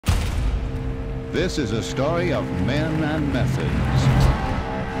This is a story of men and methods.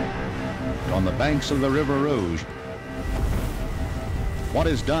 On the banks of the River Rouge, what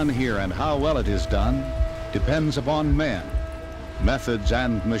is done here and how well it is done depends upon men. Methods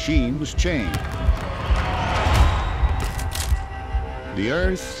and machines change. The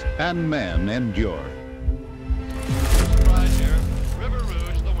earth and men endure.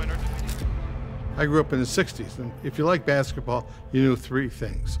 I grew up in the 60s, and if you like basketball, you knew three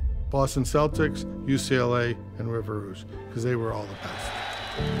things: Boston Celtics, UCLA, and River Rouge, because they were all the best.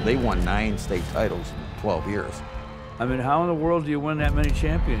 They won 9 state titles in 12 years. I mean, how in the world do you win that many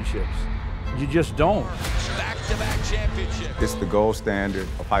championships? You just don't. Back-to-back championships. It's the gold standard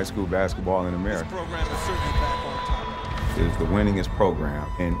of high school basketball in America. This program is certainly back on top. It is the winningest program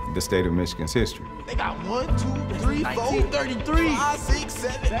in the state of Michigan's history. They got 1, 2, 3, 4, 33, 5, 6,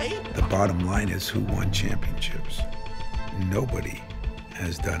 7, 8. The bottom line is who won championships. Nobody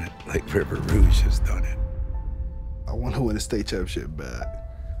has done it like River Rouge has done it. I want to win a state championship bad.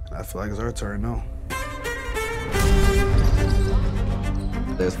 And I feel like it's our turn now.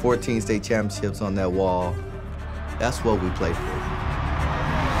 There's 14 state championships on that wall. That's what we play for.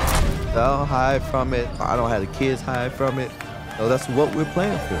 I don't hide from it. I don't have the kids hide from it. So that's what we're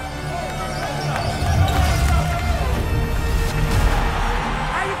playing for.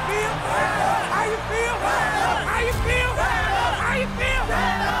 How you feel? How you feel? How you feel? How you feel?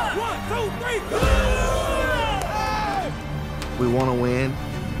 1, 2, 3. We want to win,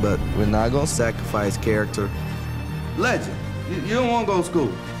 but we're not going to sacrifice character. Legend, you don't want to go to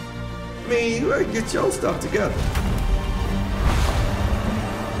school. I mean, you better get your stuff together.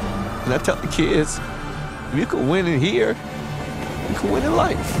 And I tell the kids, if you can win in here, you can win in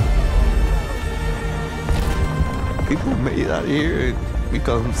life. People made it out of here and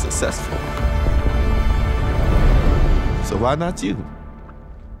become successful. So why not you?